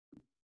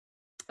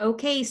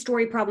Okay,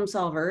 story problem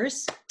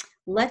solvers,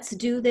 let's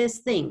do this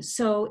thing.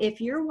 So if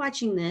you're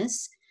watching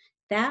this,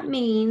 that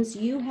means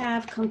you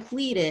have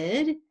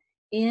completed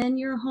in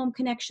your Home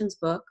Connections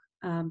book,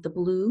 the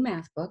blue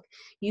math book,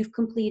 you've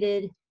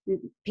completed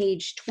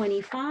page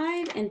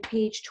 25 and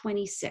page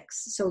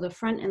 26. So the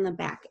front and the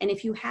back. And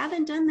if you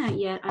haven't done that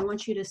yet, I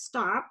want you to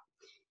stop,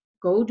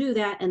 go do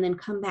that, and then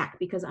come back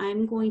because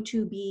I'm going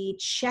to be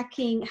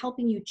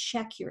helping you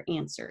check your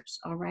answers,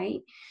 all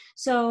right?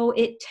 So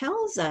it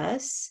tells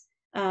us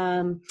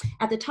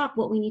at the top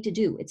what we need to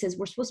do. It says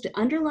we're supposed to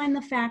underline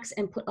the facts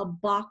and put a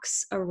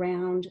box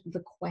around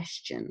the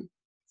question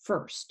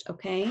first,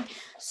 okay?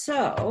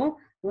 So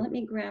let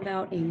me grab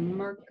out a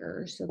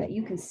marker so that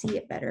you can see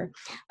it better.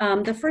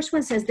 The first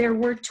one says there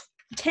were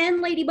 10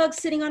 ladybugs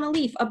sitting on a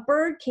leaf. A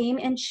bird came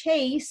and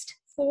chased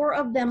 4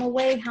 of them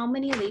away. How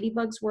many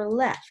ladybugs were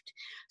left?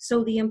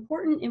 So the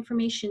important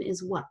information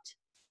is what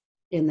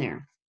in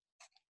there?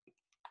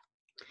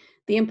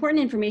 The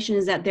important information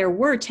is that there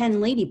were 10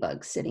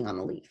 ladybugs sitting on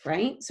a leaf,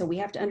 right? So we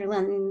have to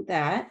underline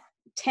that.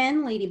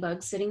 10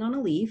 ladybugs sitting on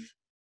a leaf.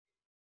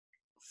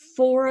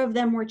 4 of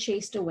them were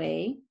chased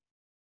away.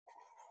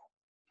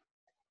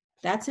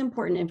 That's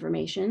important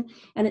information.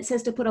 And it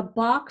says to put a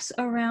box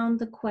around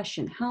the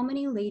question. How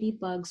many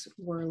ladybugs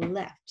were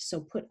left?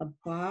 So put a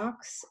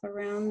box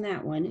around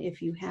that one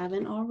if you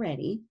haven't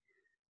already.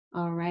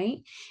 All right.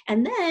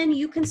 And then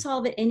you can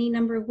solve it any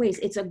number of ways.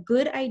 It's a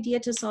good idea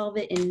to solve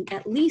it in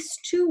at least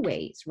 2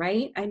 ways,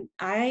 right?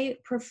 I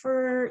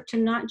prefer to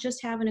not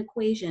just have an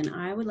equation.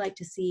 I would like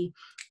to see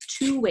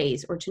 2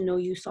 ways or to know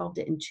you solved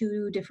it in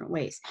 2 different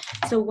ways.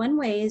 So one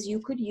way is you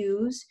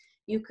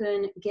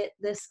can get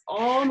this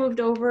all moved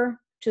over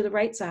to the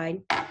right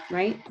side,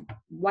 right?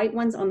 White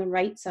ones on the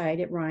right side,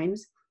 it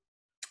rhymes.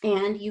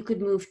 And you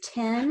could move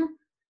 10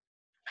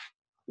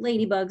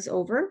 ladybugs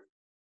over,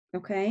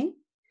 okay?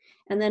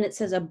 And then it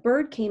says a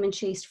bird came and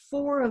chased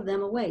 4 of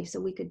them away. So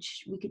we could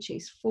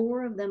chase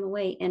 4 of them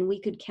away and we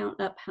could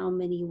count up how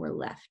many were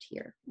left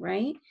here,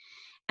 right?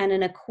 And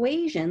an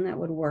equation that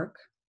would work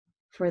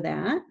for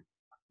that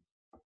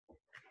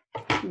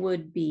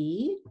would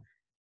be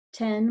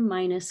 10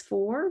 minus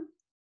 4.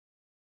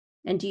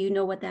 And do you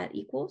know what that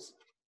equals?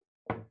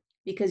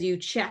 Because you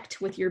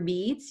checked with your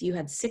beads, you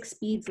had 6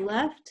 beads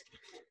left.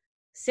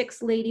 6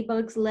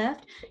 ladybugs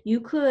left. You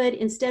could,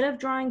 instead of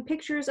drawing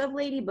pictures of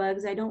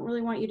ladybugs, I don't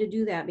really want you to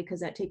do that because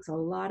that takes a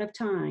lot of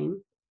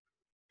time.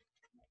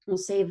 We'll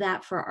save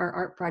that for our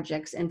art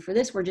projects. And for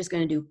this, we're just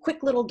going to do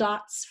quick little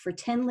dots for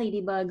 10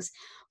 ladybugs.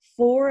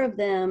 4 of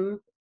them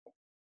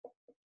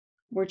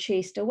were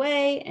chased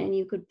away, and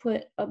you could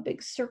put a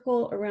big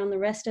circle around the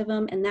rest of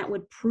them, and that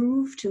would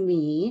prove to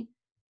me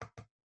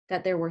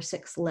that there were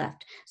 6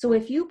 left. So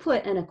if you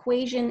put an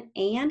equation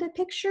and a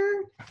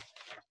picture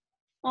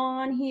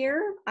on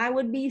here, I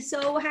would be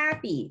so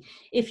happy.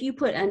 If you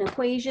put an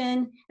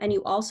equation and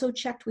you also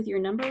checked with your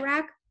number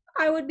rack,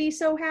 I would be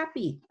so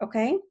happy,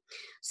 okay?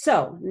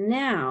 So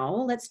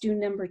now let's do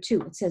number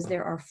 2. It says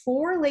there are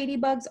 4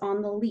 ladybugs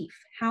on the leaf.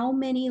 How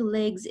many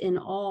legs in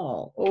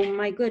all? Oh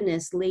my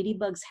goodness,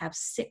 ladybugs have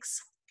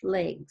 6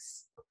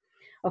 legs.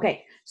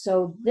 Okay,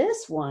 so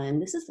this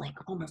is like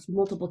almost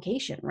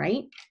multiplication,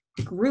 right?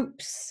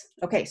 Groups.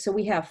 Okay, so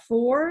we have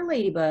 4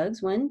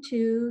 ladybugs. 1,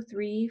 2,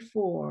 3,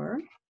 4.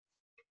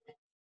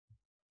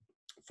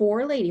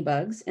 4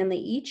 ladybugs, and they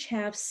each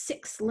have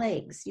 6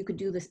 legs. You could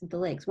do this, the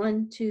legs.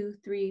 1, 2,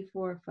 3,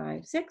 4,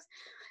 5, 6.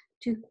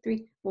 2,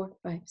 3, 4,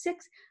 5,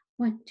 6.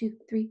 1, 2,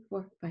 3,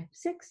 4, 5,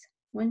 6.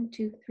 1,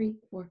 2, 3,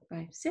 4,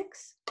 5,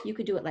 6. You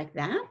could do it like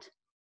that,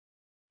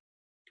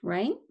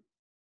 right?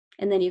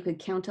 And then you could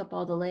count up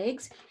all the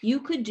legs.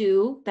 You could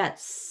do that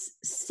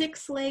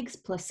 6 legs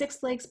plus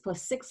 6 legs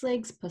plus 6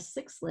 legs plus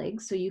 6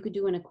 legs. So you could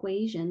do an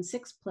equation,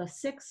 6 plus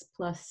 6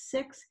 plus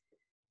 6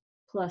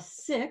 plus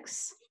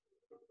 6.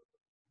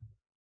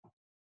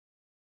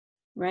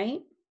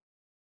 Right?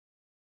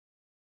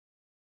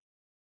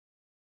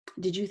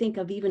 Did you think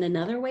of even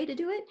another way to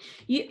do it?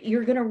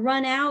 You're going to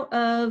run out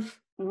of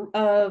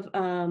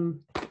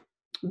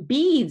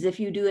beads if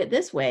you do it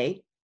this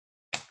way.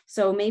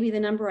 So maybe the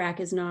number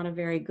rack is not a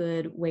very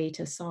good way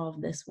to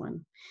solve this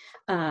one.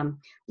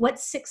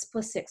 What's 6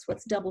 plus 6?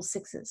 What's double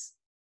 6s?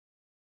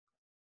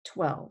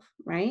 12,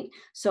 right?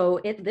 So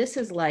this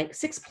is like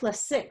 6 plus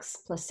 6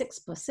 plus 6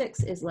 plus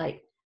 6 is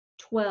like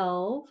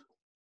 12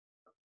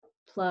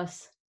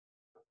 plus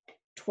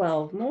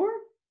 12 more,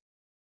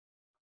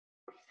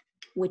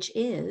 which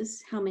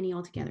is how many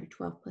altogether?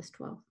 12 plus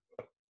 12.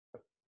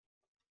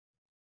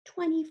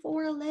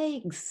 24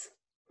 legs.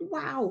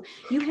 Wow.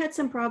 You had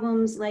some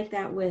problems like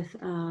that with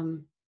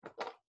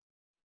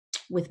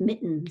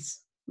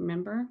mittens,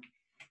 remember?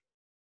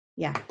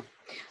 Yeah.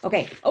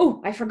 Okay.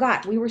 Oh, I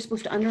forgot. We were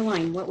supposed to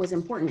underline what was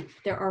important.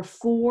 There are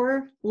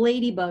 4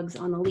 ladybugs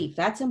on the leaf.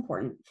 That's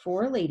important.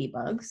 4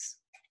 ladybugs.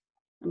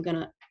 I'm going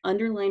to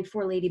underline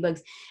 4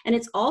 ladybugs. And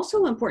it's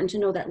also important to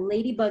know that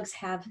ladybugs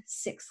have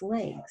 6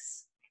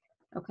 legs.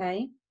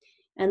 Okay.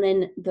 And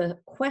then the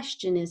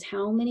question is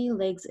how many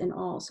legs in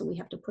all? So we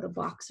have to put a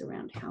box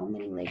around how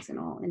many legs in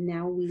all. And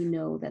now we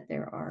know that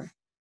there are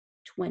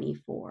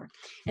 24.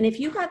 And if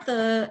you got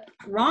the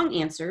wrong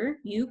answer,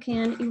 you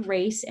can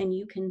erase and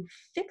you can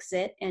fix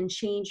it and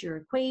change your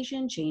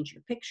equation, change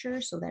your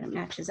picture so that it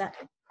matches up.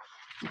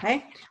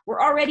 Okay,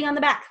 we're already on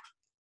the back.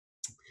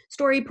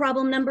 Story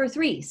problem number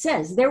 3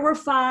 says, there were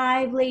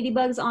 5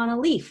 ladybugs on a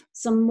leaf.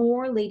 Some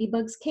more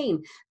ladybugs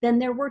came. Then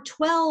there were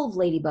 12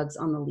 ladybugs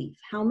on the leaf.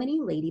 How many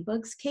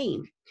ladybugs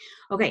came?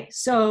 Okay,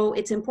 so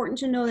it's important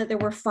to know that there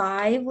were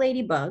 5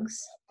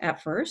 ladybugs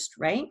at first,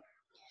 right?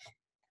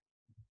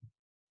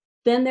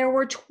 Then there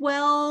were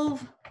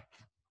 12.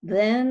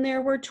 Then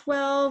there were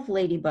 12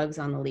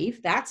 ladybugs on the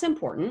leaf. That's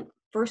important.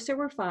 First there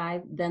were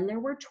 5, then there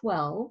were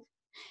 12.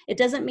 It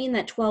doesn't mean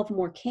that 12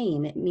 more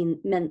came. It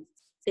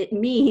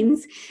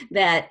means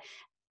that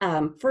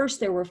first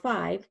there were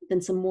 5,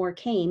 then some more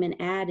came and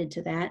added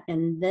to that,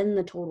 and then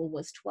the total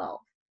was 12.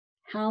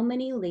 How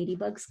many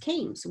ladybugs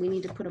came? So we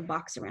need to put a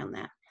box around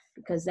that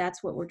because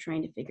that's what we're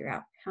trying to figure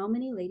out. How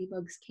many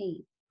ladybugs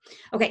came?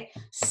 Okay,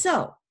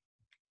 so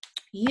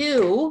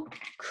you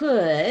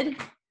could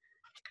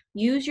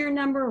use your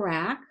number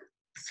rack,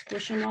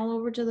 squish them all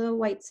over to the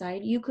white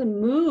side. You can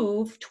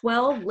move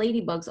 12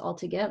 ladybugs all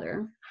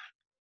together.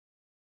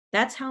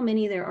 That's how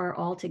many there are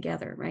all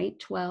together, right?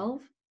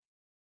 12.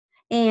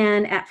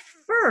 And at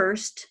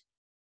first,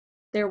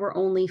 there were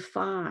only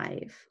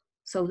 5.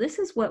 So this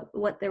is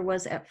what there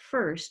was at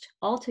first.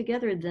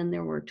 Altogether, then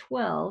there were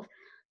 12.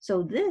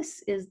 So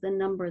this is the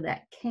number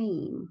that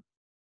came,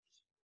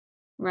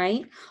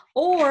 right?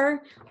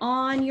 Or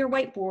on your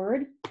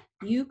whiteboard,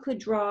 you could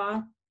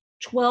draw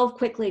 12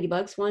 quick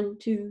ladybugs. 1,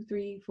 2,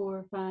 3,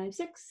 4, 5,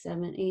 6,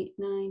 7, 8,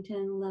 9, 10,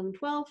 11,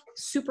 12.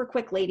 Super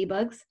quick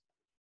ladybugs,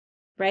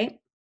 right?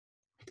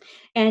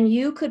 And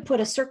you could put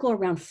a circle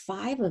around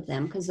 5 of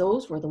them because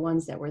those were the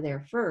ones that were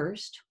there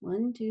first.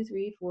 1, 2,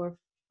 3, 4,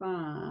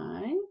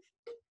 5.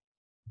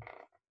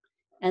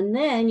 And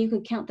then you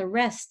could count the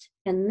rest.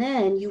 And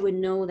then you would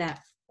know that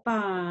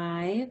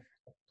 5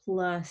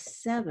 plus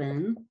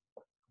 7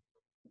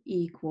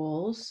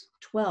 equals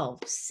 12.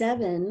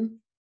 7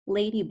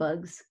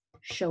 ladybugs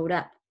showed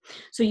up.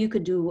 So you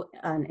could do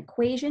an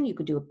equation, you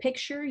could do a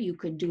picture, you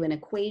could do an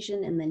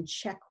equation and then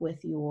check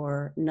with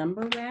your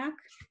number rack.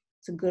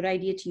 It's a good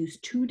idea to use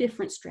 2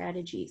 different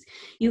strategies.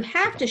 You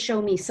have to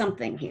show me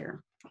something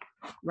here,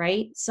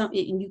 right?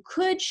 You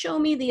could show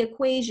me the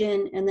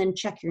equation and then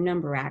check your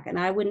number rack. And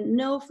I wouldn't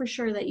know for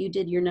sure that you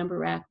did your number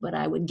rack, but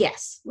I would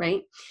guess,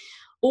 right?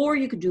 Or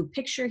you could do a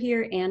picture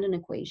here and an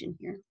equation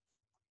here.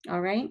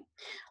 All right.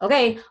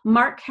 Okay.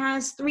 Mark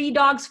has 3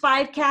 dogs,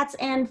 5 cats,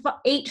 and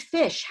 8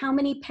 fish. How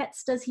many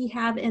pets does he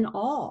have in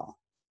all?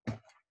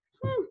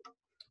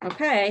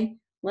 Okay.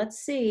 Let's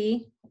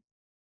see.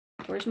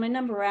 Where's my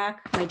number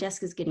rack? My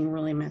desk is getting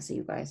really messy,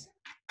 you guys.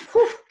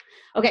 Whew.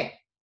 Okay.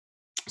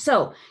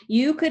 So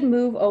you could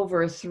move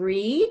over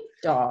 3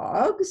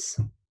 dogs.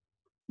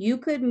 You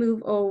could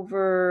move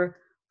over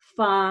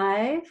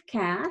 5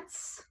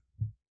 cats.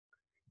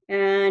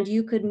 And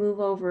you could move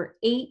over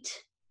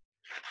 8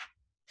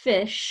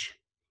 fish,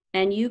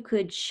 and you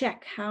could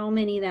check how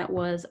many that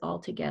was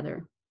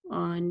altogether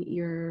on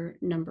your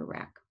number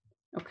rack,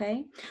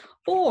 okay?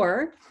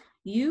 Or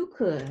you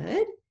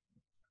could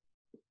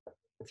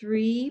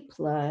 3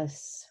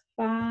 plus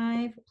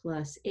 5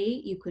 plus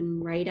 8, you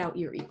can write out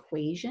your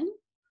equation.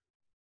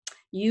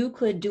 You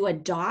could do a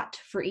dot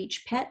for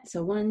each pet,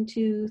 so 1,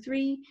 2,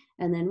 3,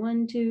 and then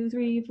 1, 2,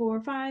 3,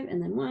 4, 5,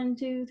 and then 1,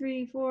 2,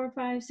 3, 4,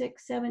 5,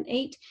 6, 7,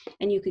 8,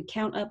 and you could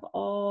count up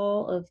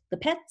all of the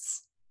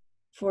pets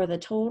for the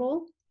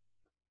total.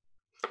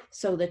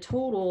 So the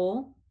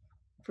total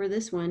for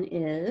this one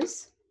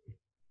is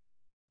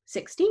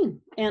 16.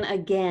 And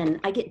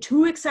again, I get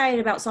too excited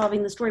about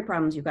solving the story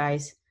problems, you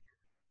guys.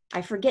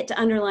 I forget to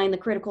underline the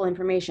critical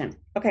information.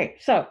 Okay,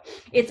 so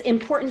it's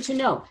important to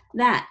know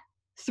that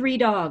 3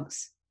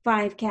 dogs,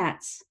 5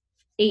 cats,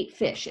 8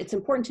 fish. It's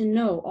important to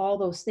know all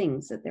those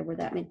things, that there were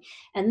that many.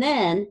 And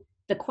then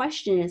the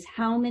question is,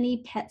 how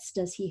many pets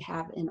does he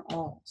have in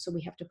all? So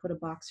we have to put a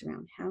box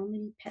around. How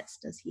many pets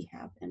does he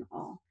have in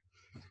all?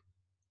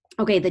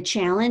 Okay, the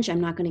challenge, I'm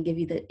not going to give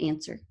you the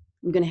answer.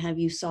 I'm going to have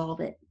you solve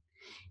it.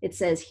 It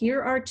says,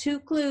 here are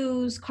 2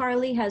 clues.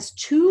 Carly has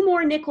 2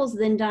 more nickels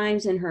than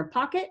dimes in her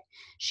pocket.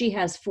 She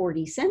has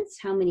 40 cents.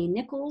 How many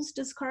nickels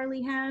does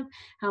Carly have?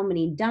 How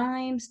many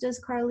dimes does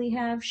Carly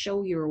have?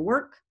 Show your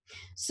work.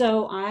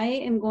 So I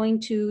am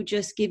going to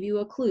just give you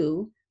a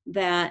clue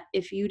that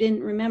if you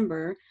didn't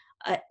remember,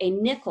 a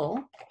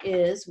nickel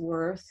is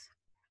worth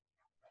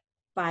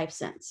 5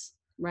 cents,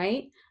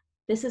 right?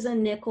 This is a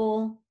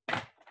nickel.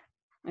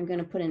 I'm going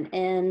to put an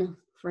N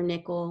for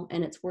nickel,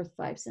 and it's worth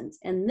 5 cents.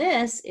 And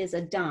this is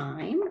a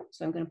dime,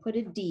 so I'm going to put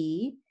a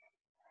D,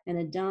 and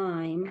a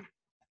dime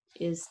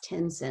is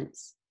 10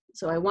 cents.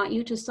 So I want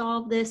you to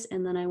solve this,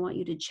 and then I want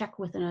you to check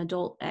with an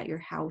adult at your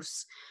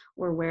house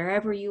or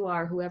wherever you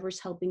are, whoever's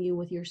helping you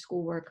with your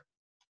schoolwork,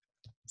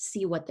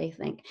 see what they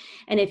think.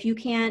 And if you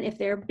can't, if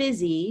they're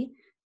busy,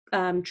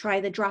 try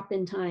the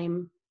drop-in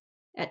time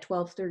at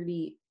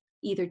 12:30,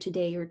 either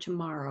today or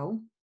tomorrow.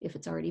 if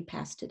it's already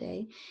passed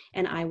today,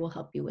 and I will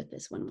help you with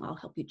this one. I'll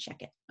help you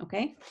check it,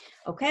 okay?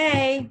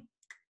 Okay.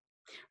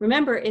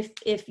 Remember,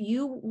 if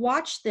you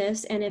watch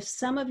this and if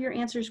some of your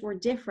answers were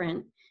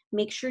different,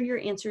 make sure your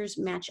answers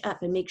match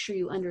up and make sure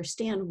you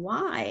understand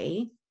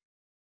why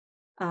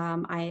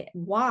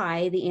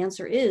the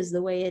answer is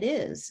the way it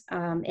is.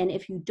 And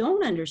if you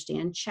don't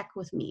understand, check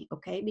with me,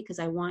 okay? Because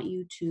I want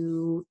you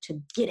to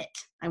get it.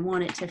 I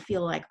want it to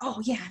feel like, oh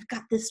yeah, I've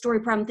got this story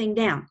problem thing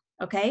down,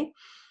 okay?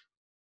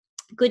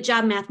 Good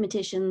job,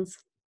 mathematicians.